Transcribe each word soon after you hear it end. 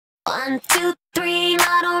1, 2, 3,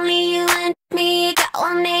 not only you and me, got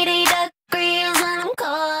 180 degrees and I'm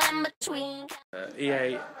caught in between.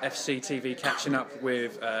 EAFC TV catching up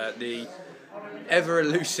with the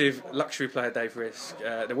ever-elusive luxury player Dave Risk,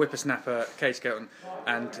 the whippersnapper Cade Skelton,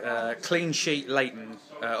 and clean sheet Leighton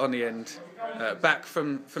on the end, back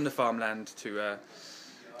from the farmland to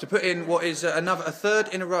put in what is a third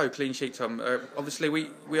in a row clean sheet, Tom. Obviously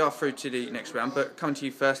we are through to the next round, but coming to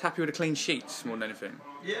you first, happy with the clean sheets more than anything?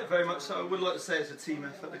 Yeah, very much so. I would like to say it's a team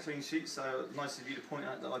effort, the clean sheets, so nice of you to point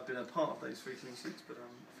out that I've been a part of those 3 clean sheets, but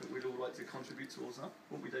I think we'd all like to contribute towards that,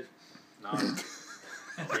 wouldn't we, Dave? No,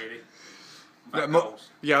 not really.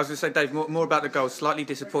 Yeah, I was going to say, Dave, more about the goals. Slightly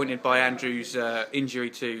disappointed by Andrew's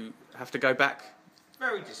injury to have to go back.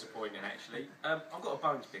 Very disappointing, actually. I've got a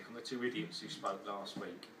bone to pick on the 2 idiots who spoke last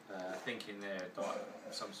week, thinking they're like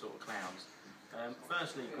some sort of clowns.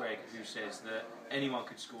 Firstly, Greg, who says that anyone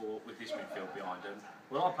could score with this midfield behind them.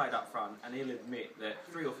 Well, I played up front, and he'll admit that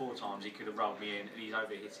 3 or 4 times he could have rolled me in, and he's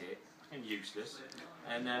overhit it. And useless.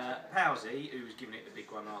 And Powsey, who was giving it the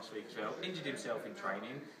big one last week as well, injured himself in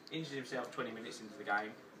training, injured himself 20 minutes into the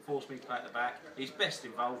game, forced me to play at the back. His best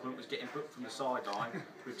involvement was getting booked from the sideline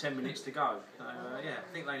with 10 minutes to go. So, yeah,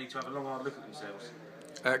 I think they need to have a long hard look at themselves.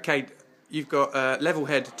 Cade, you've got level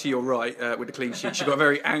head to your right with the clean sheets. You've got a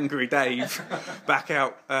very angry Dave back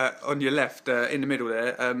out on your left in the middle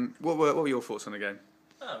there. What were your thoughts on the game?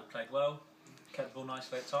 Oh, we played well, kept the ball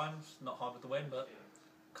nicely at times, not hard with the win, but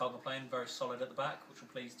can't complain, very solid at the back, which will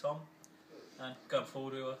please Tom. And going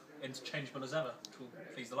forward, we were interchangeable as ever, which will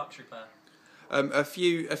please the luxury player. A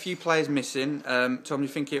few players missing. Tom, you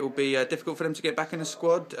think it will be difficult for them to get back in the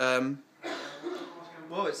squad? Well,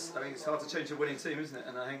 I think it's hard to change a winning team, isn't it?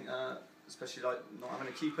 And I think, especially like not having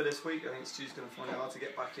a keeper this week, I think Stu's going to find it hard to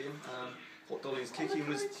get back in. What Dolly's kicking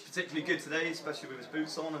was particularly good today, especially with his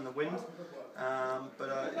boots on and the wind.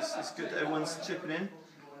 But it's good that everyone's chipping in,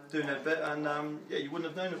 doing their bit, and yeah, you wouldn't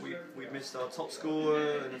have known that we missed our top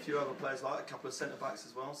scorer and a few other players, like a couple of centre backs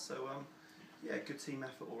as well. So yeah, good team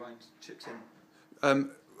effort all round, chipped in.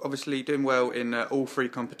 Obviously doing well in all 3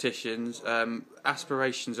 competitions.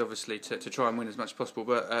 Aspirations, obviously, to try and win as much as possible.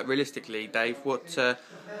 But realistically, Dave, what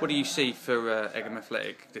do you see for Egham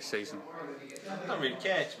Athletic this season? I don't really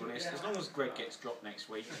care, to be honest, as long as Greg gets dropped next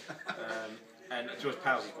week. And George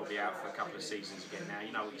Powsey's probably out for a couple of seasons again now.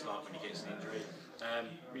 You know what he's like when he gets an injury.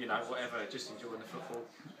 You know, whatever, just enjoying the football.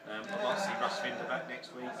 I'd like to see Russ Vinder back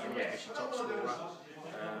next week. He was mission top scorer.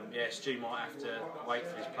 Yeah, Stu might have to wait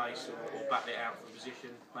for his place or battle it out for the position,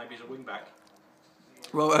 maybe as a wing back.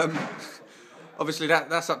 Well, obviously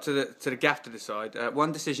that's up to the gaff to decide.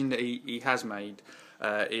 One decision that he has made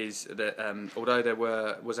is that although there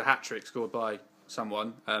was a hat-trick scored by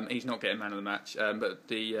someone, he's not getting man of the match, but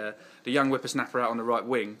the young whippersnapper out on the right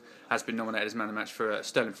wing has been nominated as man of the match for a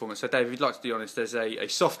sterling performance. So Dave, if you'd like to be honest, there's a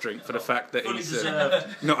soft drink for the fact that he's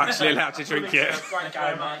not actually allowed to drink yet. Great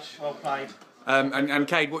game, mate. Well played. And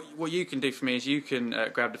Cade, what you can do for me is you can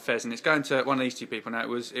grab the fez, and it's going to one of these 2 people now. It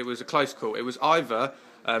was a close call. It was either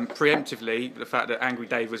preemptively the fact that Angry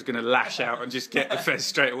Dave was going to lash out and just get the fez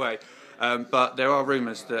straight away, but there are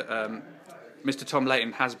rumours that Mr. Tom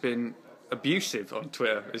Leighton has been abusive on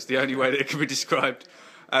Twitter, is the only way that it can be described.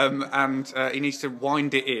 And he needs to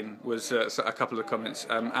wind it in, was a couple of comments.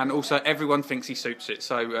 And also, everyone thinks he suits it.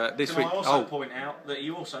 So this week... Can I also point out that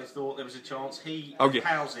you also thought there was a chance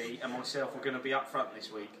Powsey and myself were going to be up front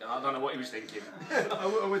this week. I don't know what he was thinking.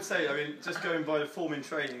 I would say, I mean, just going by the form in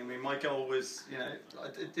training, I mean, my goal was, you know,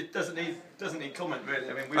 it doesn't need comment, really.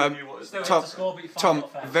 I mean, we knew what it was. Tom,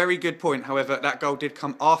 very good point. However, that goal did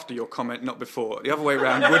come after your comment, not before. The other way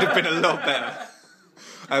around would have been a lot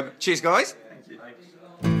better. Cheers, guys. Thank you.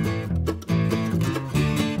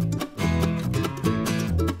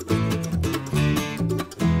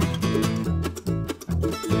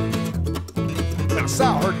 I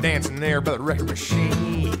saw her dancing there by the record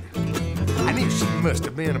machine. I knew she must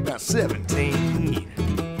have been about 17.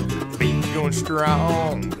 Feet going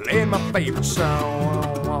strong, playing my favorite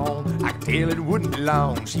song. I could tell it wouldn't be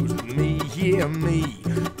long, she was with me, yeah, me.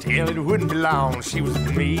 Tell it wouldn't be long, she was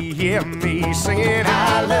with me, yeah, me. Singing,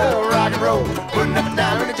 I love rock and roll, putting up and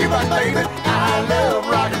down in the jukebox, baby. I love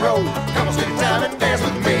rock and roll, come on, spend time and dance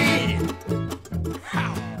with me.